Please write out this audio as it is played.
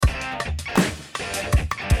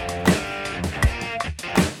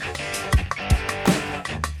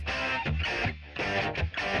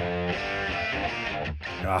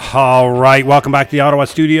All right, welcome back to the Ottawa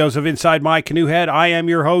studios of Inside My Canoe Head. I am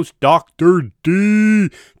your host, Dr. D.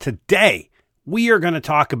 Today, we are going to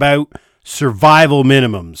talk about survival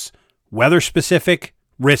minimums, weather-specific,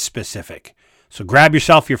 risk-specific. So grab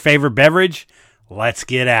yourself your favorite beverage. Let's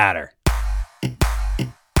get at her.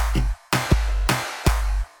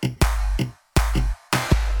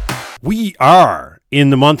 We are in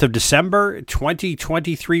the month of December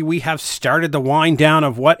 2023. We have started the wind down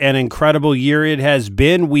of what an incredible year it has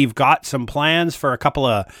been. We've got some plans for a couple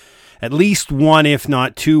of, at least one, if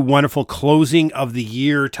not two, wonderful closing of the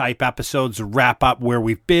year type episodes to wrap up where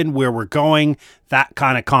we've been, where we're going, that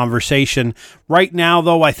kind of conversation. Right now,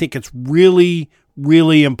 though, I think it's really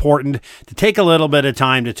important to take a little bit of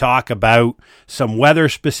time to talk about some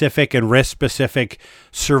weather-specific and risk-specific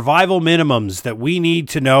survival minimums that we need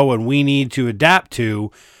to know and we need to adapt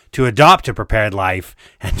to adopt a prepared life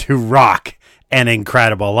and to rock an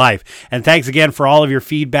incredible life. And thanks again for all of your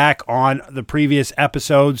feedback on the previous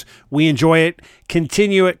episodes. We enjoy it.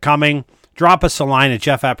 Continue it coming. Drop us a line at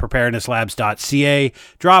jeff@preparednesslabs.ca.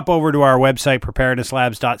 Drop over to our website,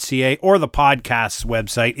 preparednesslabs.ca, or the podcast's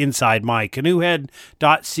website,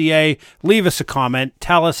 insidemycanoehead.ca. Leave us a comment.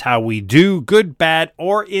 Tell us how we do, good, bad,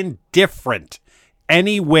 or indifferent.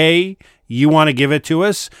 Any way you want to give it to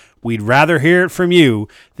us, we'd rather hear it from you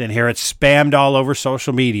than hear it spammed all over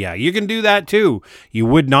social media. You can do that too. You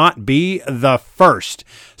would not be the first.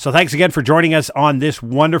 So thanks again for joining us on this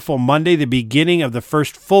wonderful Monday, the beginning of the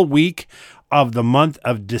first full week of the month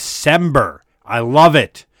of December. I love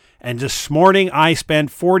it. And this morning I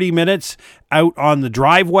spent 40 minutes out on the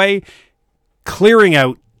driveway clearing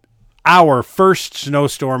out our first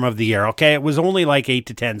snowstorm of the year. Okay, it was only like 8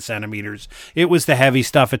 to 10 centimeters. It was the heavy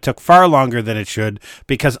stuff. It took far longer than it should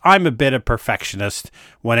because I'm a bit of perfectionist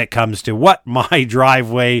when it comes to what my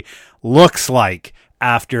driveway looks like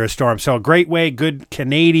after a storm. So a great way, good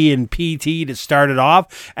Canadian PT to start it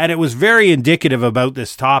off. And it was very indicative about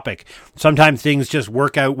this topic. Sometimes things just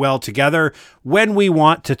work out well together. When we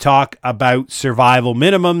want to talk about survival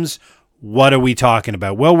minimums, what are we talking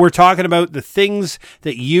about? Well, we're talking about the things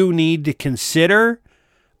that you need to consider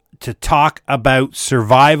to talk about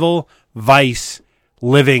survival, vice,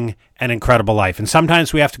 living an incredible life. And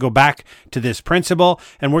sometimes we have to go back to this principle,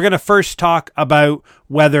 and we're going to first talk about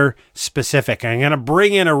weather specific. I'm going to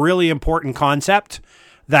bring in a really important concept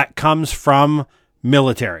that comes from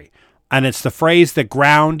military, and it's the phrase that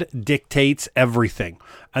ground dictates everything.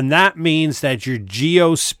 And that means that your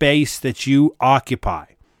geospace that you occupy,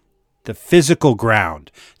 the physical ground,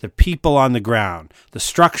 the people on the ground, the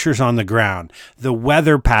structures on the ground, the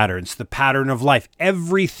weather patterns, the pattern of life,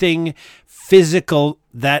 everything physical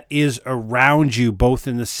that is around you, both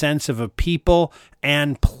in the sense of a people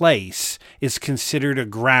and place, is considered a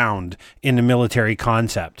ground in the military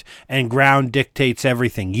concept. And ground dictates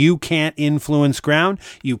everything. You can't influence ground.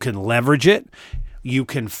 You can leverage it. You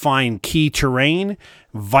can find key terrain,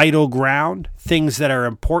 vital ground, things that are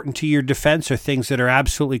important to your defense or things that are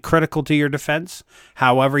absolutely critical to your defense,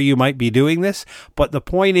 however you might be doing this. But the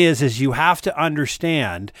point is you have to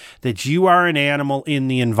understand that you are an animal in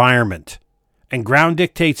the environment. And ground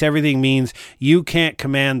dictates everything means you can't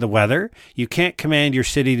command the weather. You can't command your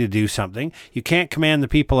city to do something. You can't command the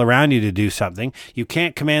people around you to do something. You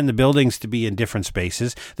can't command the buildings to be in different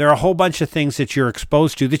spaces. There are a whole bunch of things that you're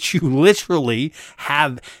exposed to that you literally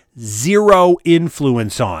have zero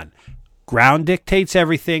influence on. Ground dictates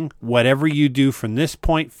everything. Whatever you do from this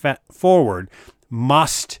point forward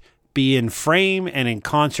must be in frame and in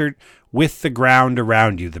concert with the ground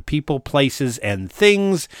around you, the people, places, and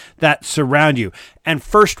things that surround you. And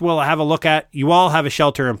first, we'll have a look at, you all have a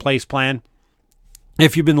shelter-in-place plan.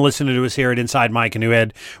 If you've been listening to us here at Inside My Canoe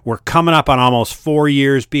Head, we're coming up on almost 4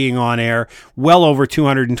 years being on air, well over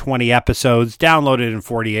 220 episodes, downloaded in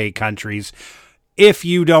 48 countries. If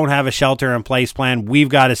you don't have a shelter-in-place plan, we've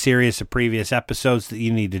got a series of previous episodes that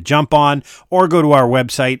you need to jump on, or go to our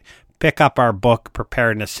website, pick up our book,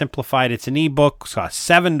 Preparedness Simplified. It's an ebook, so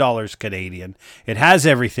 $7 Canadian. It has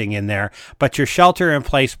everything in there, but your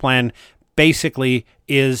shelter-in-place plan basically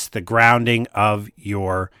is the grounding of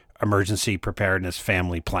your emergency preparedness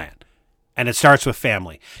family plan. And it starts with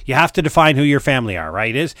family. You have to define who your family are,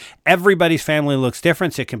 right? Everybody's family looks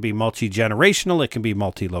different. It can be multi-generational. It can be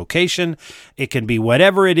multi-location. It can be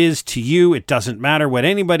whatever it is to you. It doesn't matter what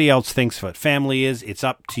anybody else thinks what family is. It's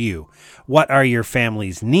up to you. What are your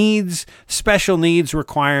family's needs, special needs,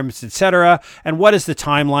 requirements, etc.? And what is the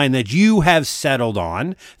timeline that you have settled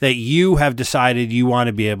on, that you have decided you want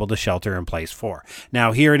to be able to shelter in place for?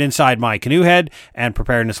 Now, here at Inside My Canoe Head and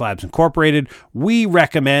Preparedness Labs Incorporated, we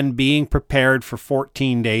recommend being prepared prepared for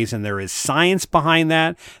 14 days, and there is science behind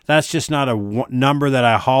that. That's just not a number that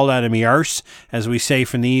I hauled out of me arse, as we say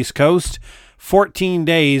from the East Coast. 14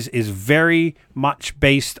 days is very much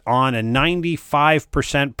based on a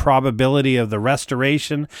 95% probability of the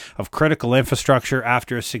restoration of critical infrastructure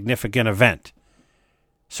after a significant event.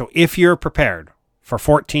 So if you're prepared for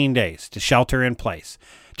 14 days to shelter in place,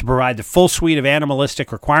 to provide the full suite of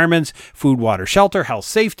animalistic requirements, food, water, shelter, health,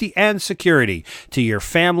 safety, and security to your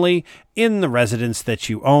family in the residence that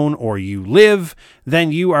you own or you live,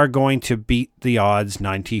 then you are going to beat the odds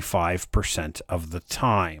 95% of the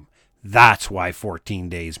time. That's why 14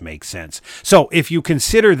 days makes sense. So if you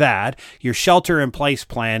consider that, your shelter-in-place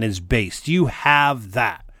plan is based. You have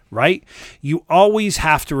that, right? You always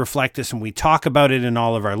have to reflect this, and we talk about it in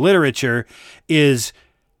all of our literature, is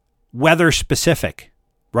weather-specific,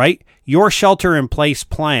 right? Your shelter-in-place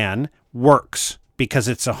plan works because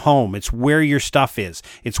it's a home. It's where your stuff is.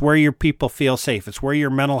 It's where your people feel safe. It's where your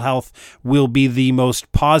mental health will be the most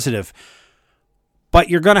positive. But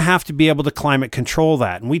you're going to have to be able to climate control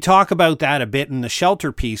that. And we talk about that a bit in the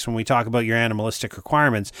shelter piece when we talk about your animalistic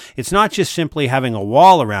requirements. It's not just simply having a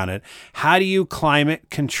wall around it. How do you climate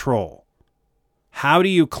control? How do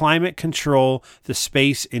you climate control the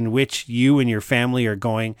space in which you and your family are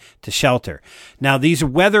going to shelter? Now, these are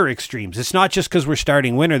weather extremes. It's not just because we're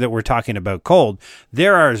starting winter that we're talking about cold.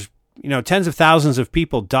 There are, tens of thousands of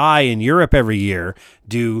people die in Europe every year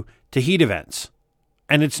due to heat events.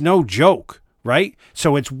 And it's no joke. Right?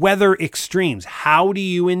 So it's weather extremes. How do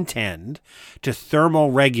you intend to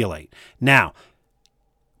thermoregulate? Now,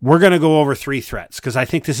 we're going to go over 3 threats because I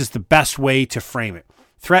think this is the best way to frame it.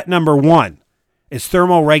 Threat number 1 is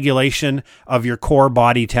thermoregulation of your core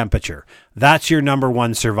body temperature. That's your number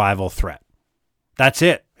 1 survival threat. That's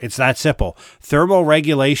it. It's that simple.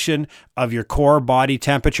 Thermoregulation of your core body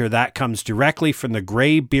temperature. That comes directly from the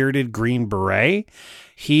gray-bearded Green Beret.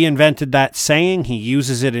 He invented that saying. He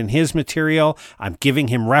uses it in his material. I'm giving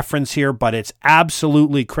him reference here, but it's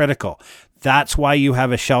absolutely critical. That's why you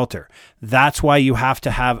have a shelter. That's why you have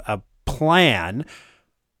to have a plan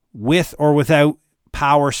with or without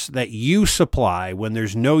power that you supply when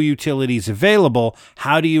there's no utilities available.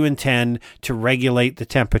 How do you intend to regulate the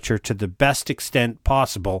temperature to the best extent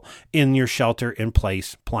possible in your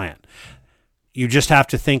shelter-in-place plan? You just have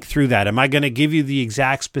to think through that. Am I going to give you the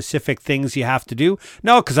exact specific things you have to do?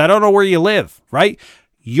 No, because I don't know where you live, right?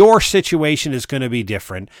 Your situation is going to be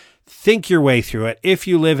different. Think your way through it. If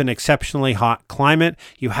you live in exceptionally hot climate,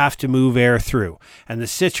 you have to move air through. And the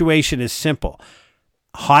situation is simple.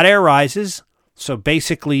 Hot air rises, so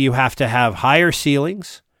basically you have to have higher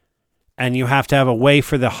ceilings, and you have to have a way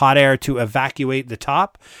for the hot air to evacuate the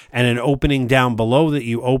top and an opening down below that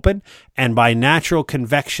you open. And by natural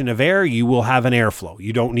convection of air, you will have an airflow.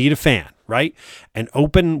 You don't need a fan, right? An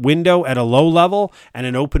open window at a low level and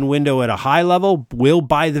an open window at a high level will,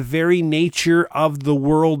 by the very nature of the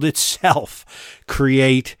world itself,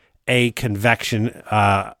 create a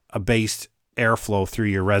convection-based airflow through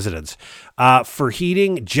your residence. For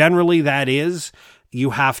heating, generally that is...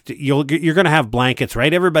 you're going to have blankets,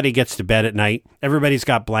 right? Everybody gets to bed at night. Everybody's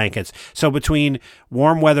got blankets. So between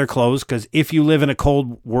warm weather clothes, because if you live in a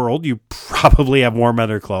cold world, you probably have warm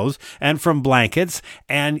weather clothes, and from blankets,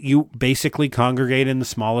 and you basically congregate in the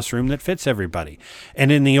smallest room that fits everybody. And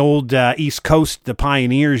in the old East Coast, the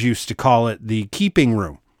pioneers used to call it the keeping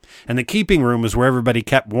room. And the keeping room is where everybody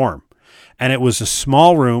kept warm. And it was a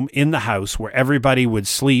small room in the house where everybody would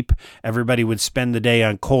sleep. Everybody would spend the day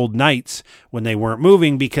on cold nights when they weren't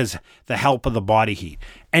moving because the help of the body heat.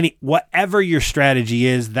 Whatever your strategy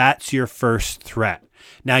is, that's your first threat.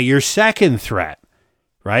 Now, your second threat,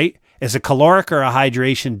 right, is a caloric or a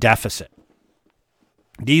hydration deficit.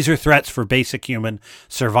 These are threats for basic human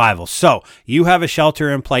survival. So you have a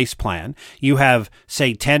shelter-in-place plan. You have,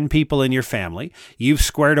 say, 10 people in your family. You've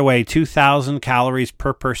squared away 2,000 calories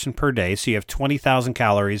per person per day. So you have 20,000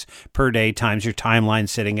 calories per day times your timeline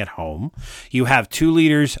sitting at home. You have 2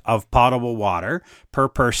 liters of potable water per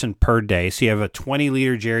person per day. So you have a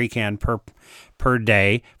 20-liter jerry can per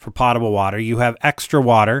day for potable water. You have extra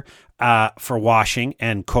water for washing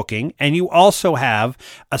and cooking. And you also have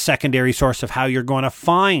a secondary source of how you're going to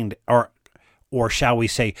find or shall we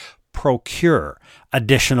say, procure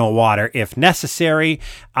additional water if necessary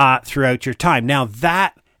throughout your time. Now,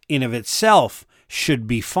 that in of itself should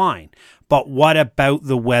be fine. But what about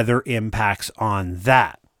the weather impacts on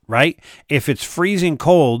that? right? If it's freezing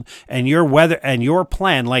cold and your weather and your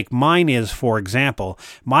plan, like mine is, for example,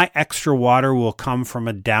 my extra water will come from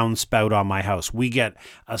a downspout on my house. We get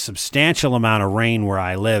a substantial amount of rain where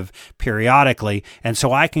I live periodically, and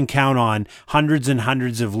so I can count on hundreds and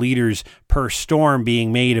hundreds of liters per storm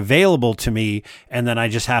being made available to me, and then I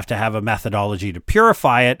just have to have a methodology to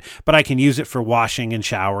purify it, but I can use it for washing and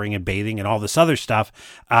showering and bathing and all this other stuff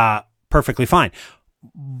perfectly fine.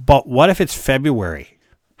 But what if it's February?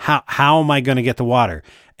 How am I going to get the water?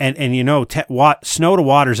 And snow to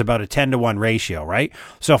water is about a 10-to-1 ratio, right?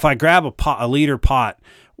 So if I grab a liter pot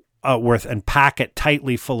worth and pack it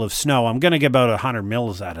tightly full of snow, I'm going to get about 100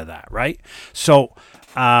 mils out of that, right? So,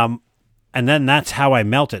 and then that's how I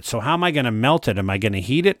melt it. So how am I going to melt it? Am I going to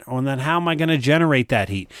heat it? And then how am I going to generate that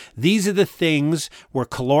heat? These are the things where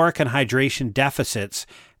caloric and hydration deficits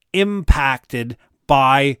impacted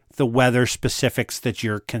by the weather specifics that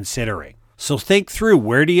you're considering. So think through,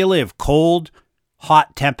 where do you live? Cold,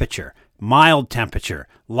 hot temperature, mild temperature,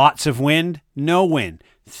 lots of wind, no wind.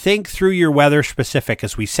 Think through your weather specific.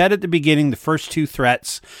 As we said at the beginning, the first two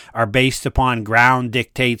threats are based upon ground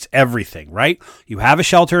dictates everything, right? You have a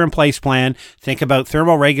shelter in place plan. Think about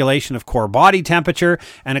thermal regulation of core body temperature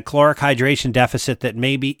and a caloric hydration deficit that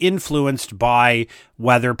may be influenced by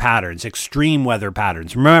weather patterns, extreme weather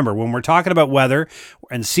patterns. Remember, when we're talking about weather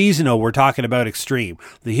and seasonal, we're talking about extreme.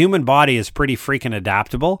 The human body is pretty freaking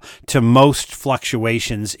adaptable to most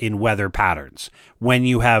fluctuations in weather patterns when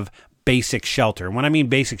you have basic shelter. And when I mean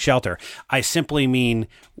basic shelter, I simply mean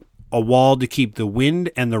a wall to keep the wind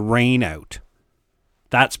and the rain out.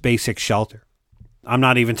 That's basic shelter. I'm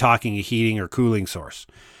not even talking a heating or cooling source.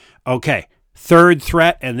 Okay, third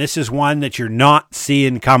threat, and this is one that you're not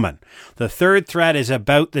seeing coming. The third threat is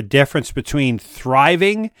about the difference between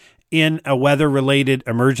thriving in a weather-related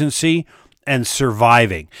emergency and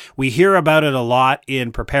surviving. We hear about it a lot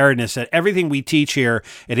in preparedness, that everything we teach here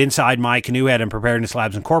at Inside My Canoe Head and Preparedness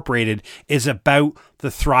Labs Incorporated is about the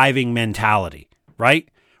thriving mentality, right?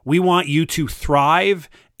 We want you to thrive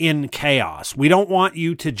in chaos. We don't want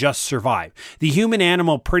you to just survive. The human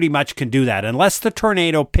animal pretty much can do that. Unless the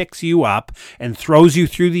tornado picks you up and throws you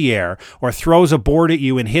through the air, or throws a board at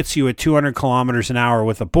you and hits you at 200 kilometers an hour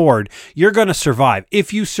with a board, you're going to survive.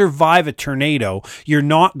 If you survive a tornado, you're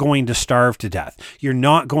not going to starve to death. You're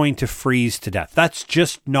not going to freeze to death. That's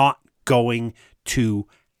just not going to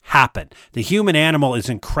happen. The human animal is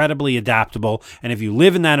incredibly adaptable, and if you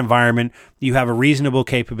live in that environment, you have a reasonable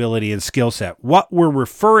capability and skill set. What we're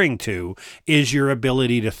referring to is your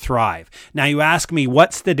ability to thrive. Now, you ask me,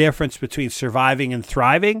 what's the difference between surviving and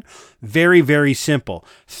thriving? Very, very simple.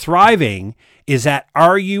 Thriving is that,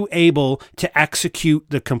 are you able to execute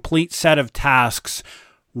the complete set of tasks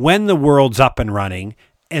when the world's up and running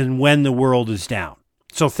and when the world is down?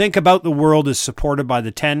 So think about the world as supported by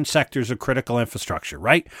the 10 sectors of critical infrastructure,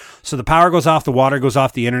 right? So the power goes off, the water goes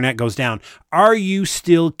off, the internet goes down. Are you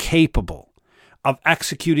still capable of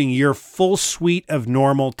executing your full suite of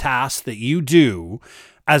normal tasks that you do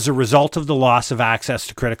as a result of the loss of access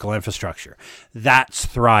to critical infrastructure? That's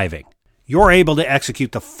thriving. You're able to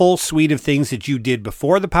execute the full suite of things that you did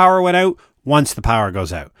before the power went out, once the power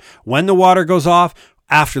goes out. When the water goes off,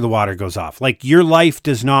 after the water goes off. Like, your life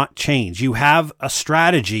does not change. You have a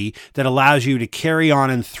strategy that allows you to carry on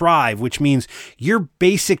and thrive, which means you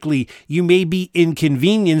may be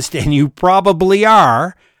inconvenienced, and you probably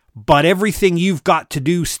are, but everything you've got to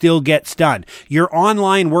do still gets done. Your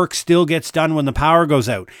online work still gets done when the power goes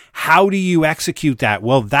out. How do you execute that?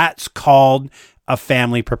 Well, that's called a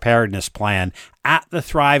family preparedness plan at the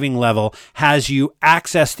thriving level. Has you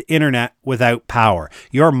access to internet without power.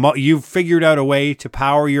 You've figured out a way to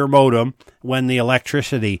power your modem when the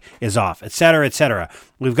electricity is off, et cetera, et cetera.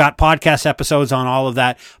 We've got podcast episodes on all of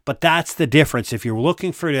that, but that's the difference. If you're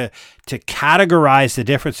looking to categorize the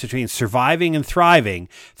difference between surviving and thriving,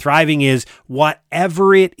 thriving is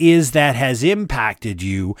whatever it is that has impacted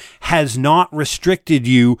you has not restricted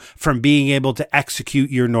you from being able to execute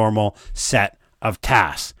your normal set of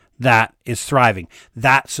tasks. That is thriving.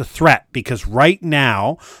 That's a threat, because right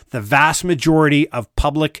now, the vast majority of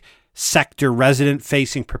public sector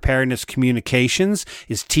resident-facing preparedness communications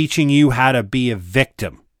is teaching you how to be a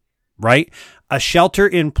victim, right? A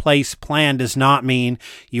shelter-in-place plan does not mean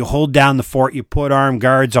you hold down the fort, you put armed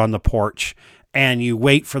guards on the porch, and you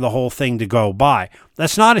wait for the whole thing to go by.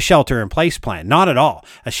 That's not a shelter-in-place plan, not at all.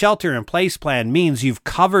 A shelter-in-place plan means you've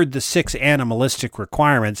covered the 6 animalistic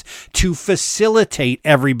requirements to facilitate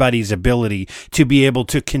everybody's ability to be able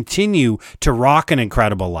to continue to rock an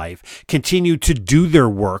incredible life, continue to do their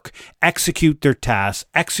work, execute their tasks,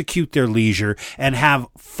 execute their leisure, and have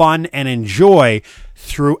fun and enjoy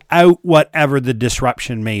throughout whatever the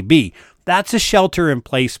disruption may be. That's a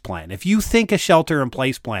shelter-in-place plan. If you think a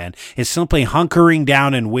shelter-in-place plan is simply hunkering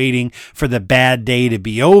down and waiting for the bad day to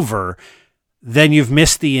be over, then you've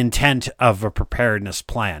missed the intent of a preparedness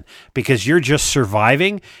plan, because you're just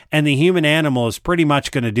surviving, and the human animal is pretty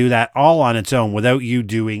much going to do that all on its own without you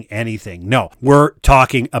doing anything. No, we're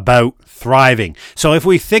talking about thriving. So if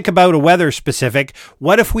we think about a weather specific,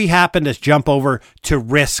 what if we happen to jump over to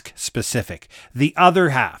risk specific? The other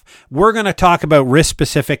half. We're going to talk about risk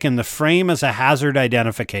specific in the frame as a hazard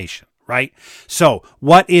identification, right? So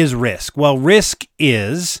what is risk? Well, risk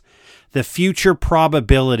is the future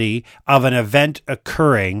probability of an event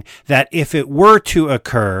occurring that, if it were to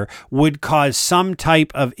occur, would cause some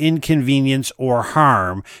type of inconvenience or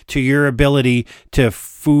harm to your ability to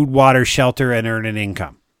food, water, shelter, and earn an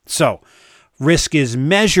income. So risk is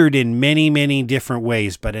measured in many, many different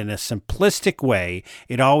ways, but in a simplistic way,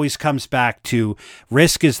 it always comes back to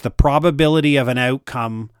risk is the probability of an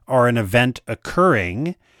outcome or an event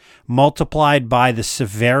occurring multiplied by the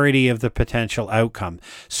severity of the potential outcome.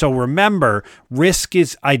 So remember, risk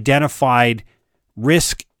is identified,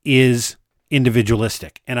 risk is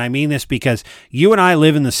individualistic. And I mean this because you and I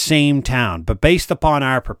live in the same town, but based upon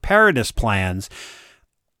our preparedness plans,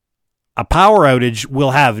 a power outage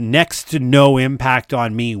will have next to no impact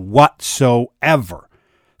on me whatsoever.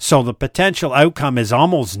 So the potential outcome is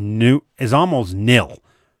almost nil.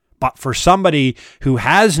 But for somebody who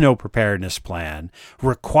has no preparedness plan,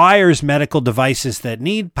 requires medical devices that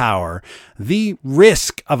need power, the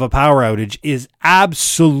risk of a power outage is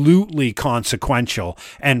absolutely consequential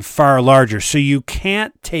and far larger. So you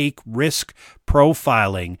can't take risk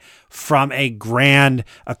profiling from a grand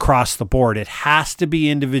across the board. It has to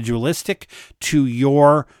be individualistic to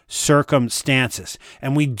your circumstances.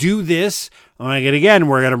 And we do this, we're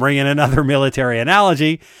going to bring in another military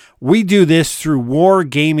analogy. We do this through war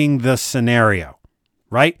gaming the scenario,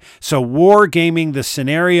 right? So war gaming the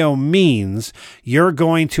scenario means you're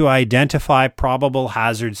going to identify probable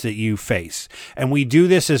hazards that you face. And we do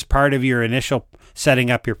this as part of your initial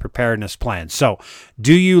setting up your preparedness plan. So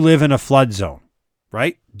do you live in a flood zone,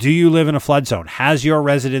 right? Do you live in a flood zone? Has your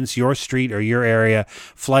residence, your street, or your area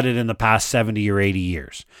flooded in the past 70 or 80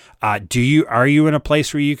 years? Are you in a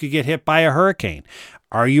place where you could get hit by a hurricane?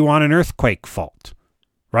 Are you on an earthquake fault?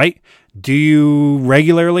 Right? Do you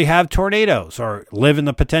regularly have tornadoes or live in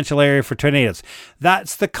the potential area for tornadoes?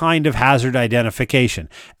 That's the kind of hazard identification.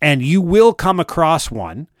 And you will come across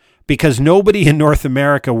one, because nobody in North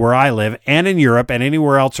America where I live, and in Europe and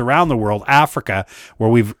anywhere else around the world, Africa, where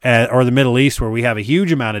or the Middle East, where we have a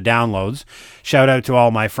huge amount of downloads. Shout out to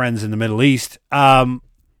all my friends in the Middle East.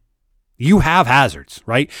 You have hazards,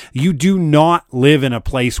 right? You do not live in a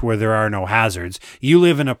place where there are no hazards. You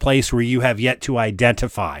live in a place where you have yet to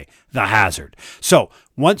identify the hazard. So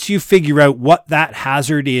once you figure out what that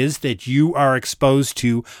hazard is that you are exposed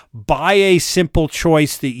to by a simple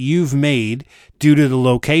choice that you've made due to the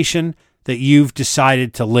location that you've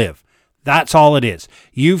decided to live, that's all it is.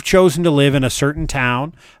 You've chosen to live in a certain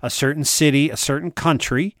town, a certain city, a certain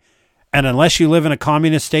country, and unless you live in a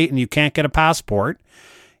communist state and you can't get a passport,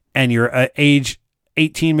 and you're age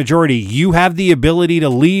 18 majority, you have the ability to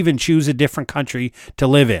leave and choose a different country to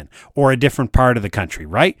live in, or a different part of the country,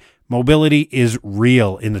 right? Mobility is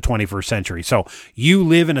real in the 21st century. So you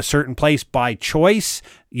live in a certain place by choice.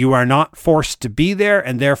 You are not forced to be there,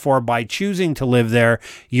 and therefore by choosing to live there,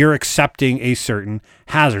 you're accepting a certain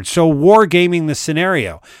hazard. So war gaming the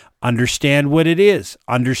scenario. Understand what it is,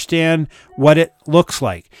 understand what it looks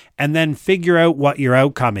like, and then figure out what your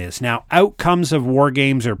outcome is. Now, outcomes of war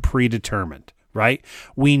games are predetermined, right?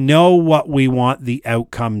 We know what we want the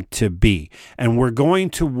outcome to be, and we're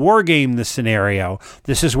going to war game the scenario.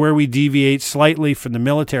 This is where we deviate slightly from the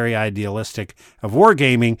military idealistic of war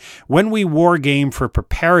gaming. When we war game for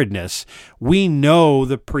preparedness, we know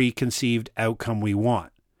the preconceived outcome we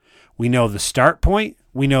want. We know the start point.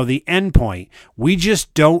 We know the end point. We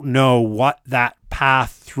just don't know what that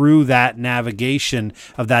path through that navigation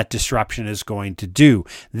of that disruption is going to do.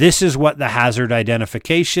 This is what the hazard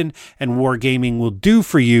identification and wargaming will do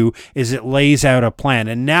for you, is it lays out a plan.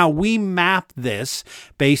 And now we map this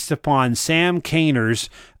based upon Sam Kainer's,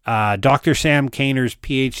 Dr. Sam Kainer's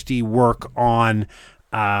PhD work on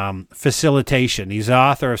facilitation. He's the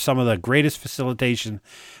author of some of the greatest facilitation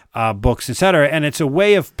books, etc. And it's a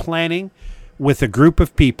way of planning with a group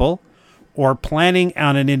of people, or planning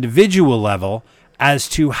on an individual level as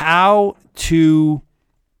to how to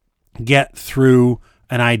get through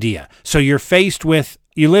an idea. So you're faced with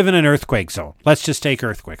you live in an earthquake zone. Let's just take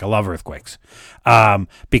earthquake. I love earthquakes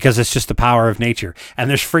because it's just the power of nature. And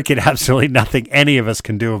there's freaking absolutely nothing any of us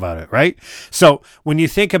can do about it, right? So when you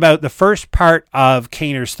think about the first part of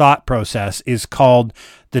Kaner's thought process is called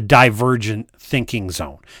the divergent thinking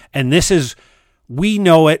zone. And this is, we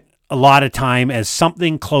know it a lot of time as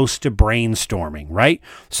something close to brainstorming, right?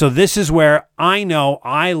 So this is where I know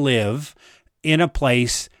I live in a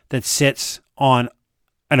place that sits on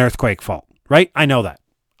an earthquake fault, right? I know that.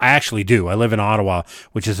 I actually do. I live in Ottawa,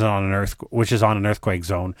 which is on an earthquake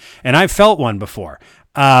zone, and I've felt one before.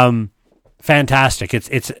 Fantastic.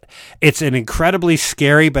 It's an incredibly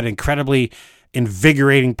scary but incredibly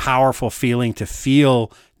invigorating, powerful feeling to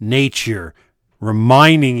feel nature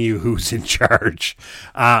reminding you who's in charge.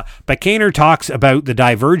 But Kaner talks about the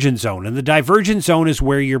divergent zone, and the divergent zone is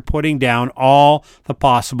where you're putting down all the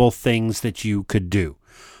possible things that you could do.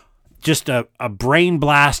 Just a brain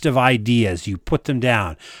blast of ideas. You put them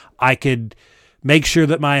down. I could make sure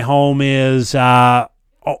that my home is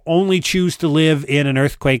only choose to live in an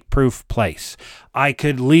earthquake-proof place. I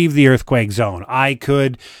could leave the earthquake zone. I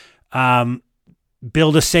could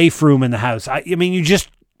build a safe room in the house. I mean,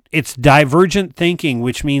 it's divergent thinking,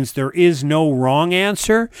 which means there is no wrong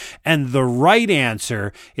answer, and the right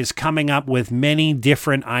answer is coming up with many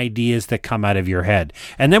different ideas that come out of your head.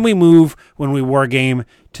 And then we move, when we war game,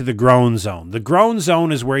 to the groan zone. The groan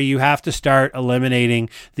zone is where you have to start eliminating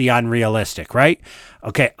the unrealistic, right?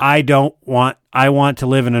 Okay, I want to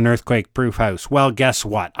live in an earthquake-proof house. Well, guess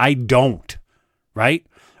what? I don't, right?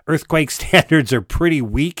 Earthquake standards are pretty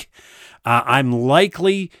weak. I'm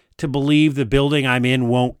likely to believe the building I'm in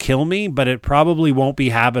won't kill me, but it probably won't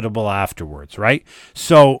be habitable afterwards, right?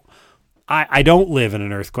 So I don't live in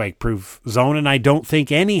an earthquake-proof zone, and I don't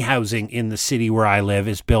think any housing in the city where I live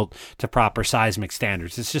is built to proper seismic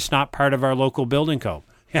standards. It's just not part of our local building code.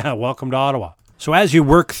 Yeah, welcome to Ottawa. So as you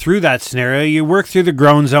work through that scenario, you work through the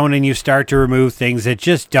groan zone and you start to remove things that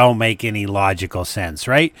just don't make any logical sense,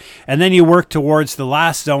 right? And then you work towards the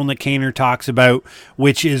last zone that Kaner talks about,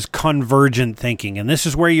 which is convergent thinking. And this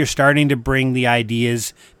is where you're starting to bring the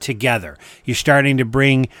ideas together. You're starting to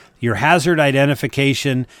bring your hazard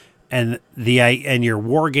identification and your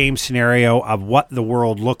war game scenario of what the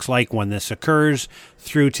world looks like when this occurs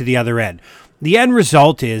through to the other end. The end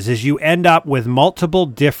result is you end up with multiple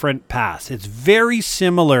different paths. It's very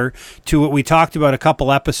similar to what we talked about a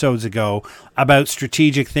couple episodes ago about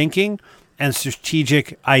strategic thinking and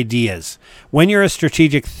strategic ideas. When you're a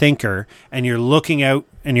strategic thinker and you're looking out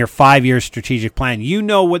in your 5-year strategic plan, you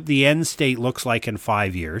know what the end state looks like in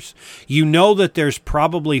 5 years. You know that there's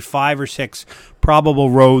probably 5 or 6 probable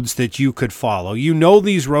roads that you could follow. You know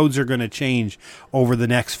these roads are going to change over the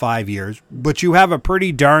next 5 years, but you have a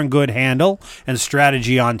pretty darn good handle and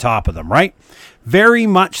strategy on top of them, right? Very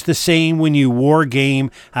much the same when you war game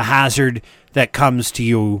a hazard that comes to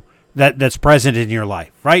you that's present in your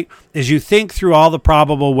life, right? As you think through all the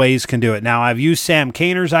probable ways can do it. Now, I've used Sam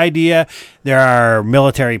Kaner's idea. There are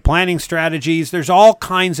military planning strategies. There's all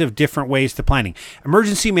kinds of different ways to planning.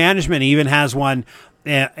 Emergency management even has one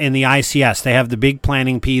in the ICS. They have the big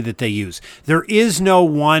planning P that they use. There is no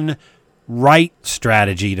one right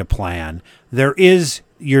strategy to plan. There is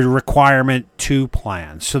your requirement to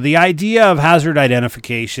plan. So the idea of hazard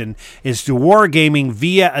identification is to war gaming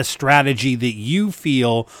via a strategy that you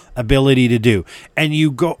feel ability to do. And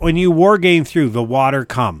you go, when you war game through, the water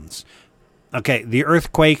comes. Okay, the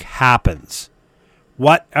earthquake happens.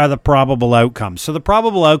 What are the probable outcomes? So the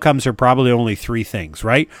probable outcomes are probably only 3 things,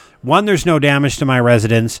 right? 1, there's no damage to my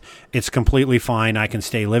residence. It's completely fine. I can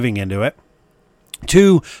stay living into it.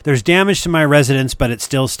 2, there's damage to my residence, but it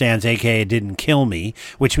still stands, aka it didn't kill me,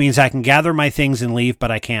 which means I can gather my things and leave,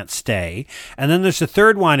 but I can't stay. And then there's the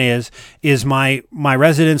third one is my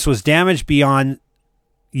residence was damaged beyond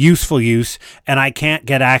useful use, and I can't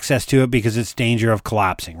get access to it because it's danger of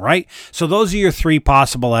collapsing, right? So those are your 3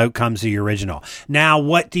 possible outcomes of your original. Now,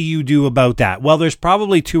 what do you do about that? Well, there's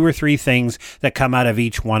probably 2 or 3 things that come out of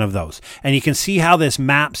each one of those. And you can see how this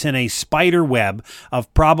maps in a spider web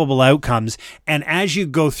of probable outcomes. And as you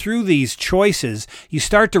go through these choices, you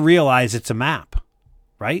start to realize it's a map,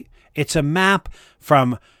 right? It's a map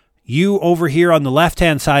from you over here on the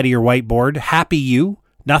left-hand side of your whiteboard, happy you,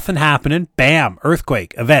 nothing happening, bam,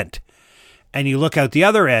 earthquake, event. And you look out the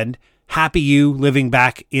other end, happy you living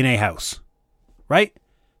back in a house, right?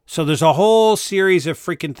 So there's a whole series of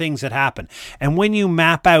freaking things that happen. And when you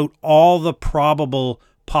map out all the probable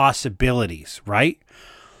possibilities, right,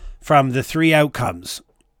 from the 3 outcomes,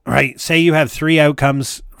 right? Say you have 3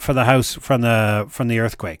 outcomes for the house from the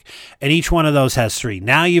earthquake, and each one of those has 3.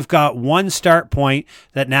 Now you've got one start point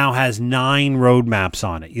that now has 9 road maps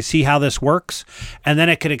on it. You see how this works? And then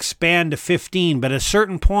it could expand to 15, but at a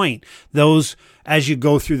certain point, those, as you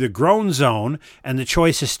go through the grown zone and the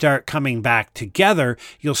choices start coming back together,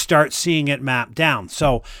 you'll start seeing it map down.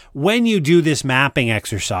 So when you do this mapping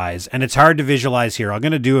exercise, and it's hard to visualize here, I'm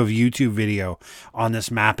going to do a YouTube video on this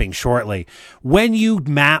mapping shortly. When you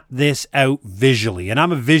map this out visually, and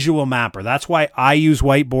I'm a visual mapper, that's why I use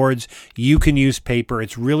whiteboards. You can use paper.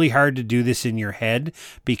 It's really hard to do this in your head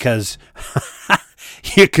because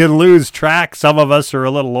you can lose track. Some of us are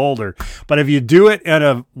a little older. But if you do it on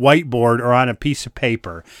a whiteboard or on a piece of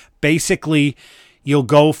paper, basically you'll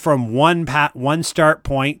go from one start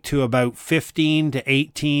point to about 15 to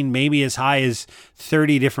 18, maybe as high as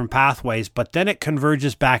 30 different pathways, but then it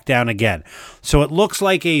converges back down again. So it looks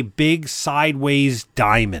like a big sideways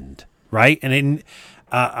diamond, right? And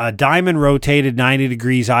a diamond rotated 90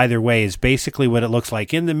 degrees either way is basically what it looks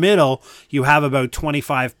like. In the middle, you have about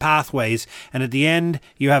 25 pathways, and at the end,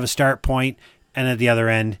 you have a start point, and at the other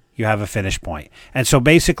end, you have a finish point. And so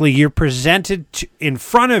basically, you're presented in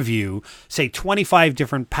front of you, say, 25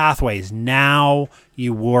 different pathways. Now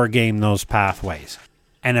you war game those pathways.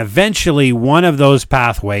 And eventually, one of those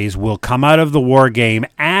pathways will come out of the war game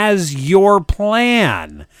as your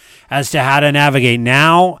plan as to how to navigate.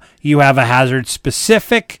 Now you have a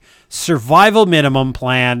hazard-specific survival minimum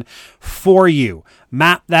plan for you.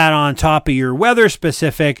 Map that on top of your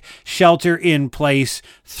weather-specific shelter-in-place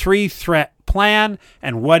 3-threat plan.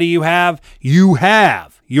 And what do you have? You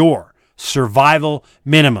have your survival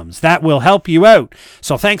minimums. That will help you out.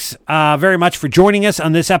 So thanks very much for joining us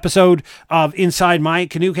on this episode of Inside My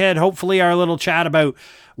Canoe Head. Hopefully our little chat about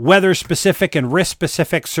weather-specific and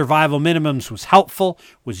risk-specific survival minimums was helpful,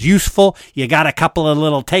 was useful. You got a couple of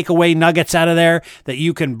little takeaway nuggets out of there that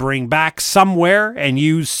you can bring back somewhere and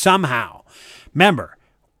use somehow. Remember,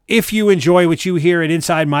 if you enjoy what you hear at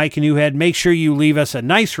Inside My Canoe Head, make sure you leave us a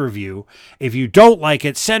nice review. If you don't like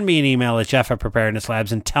it, send me an email at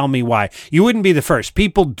jeff@preparednesslabs and tell me why. You wouldn't be the first.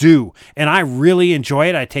 People do, and I really enjoy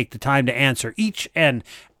it. I take the time to answer each and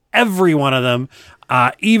every one of them,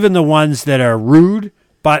 even the ones that are rude.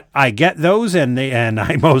 But I get those, and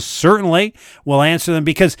I most certainly will answer them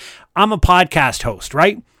because I'm a podcast host,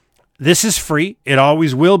 right? This is free. It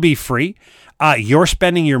always will be free. You're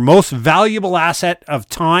spending your most valuable asset of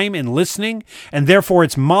time in listening, and therefore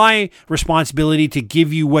it's my responsibility to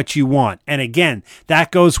give you what you want. And again,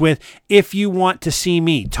 that goes with if you want to see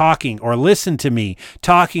me talking or listen to me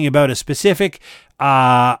talking about a specific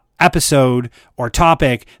episode or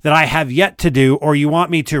topic that I have yet to do, or you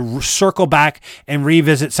want me to circle back and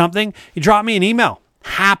revisit something, you drop me an email.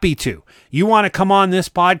 Happy to. You want to come on this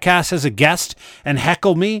podcast as a guest and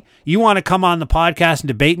heckle me? You want to come on the podcast and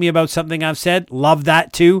debate me about something I've said? Love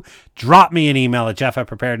that too. Drop me an email at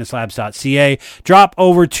jeff@preparednesslabs.ca. Drop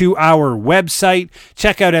over to our website.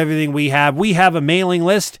 Check out everything we have. We have a mailing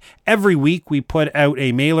list. Every week we put out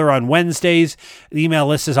a mailer on Wednesdays. The email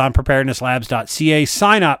list is on preparednesslabs.ca.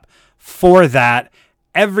 Sign up for that.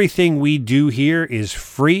 Everything we do here is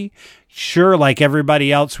free. Sure, like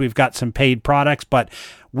everybody else, we've got some paid products, but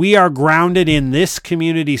we are grounded in this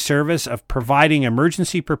community service of providing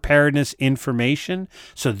emergency preparedness information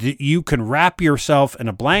so that you can wrap yourself in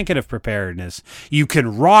a blanket of preparedness. You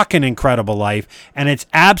can rock an incredible life, and it's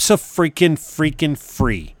abso-freaking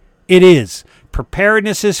free. It is.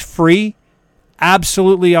 Preparedness is free.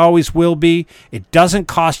 Absolutely always will be. It doesn't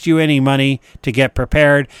cost you any money to get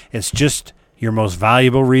prepared. It's just your most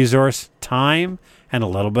valuable resource, time, and a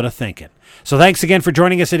little bit of thinking. So thanks again for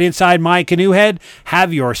joining us at Inside My Canoe Head.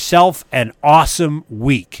 Have yourself an awesome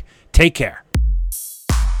week. Take care.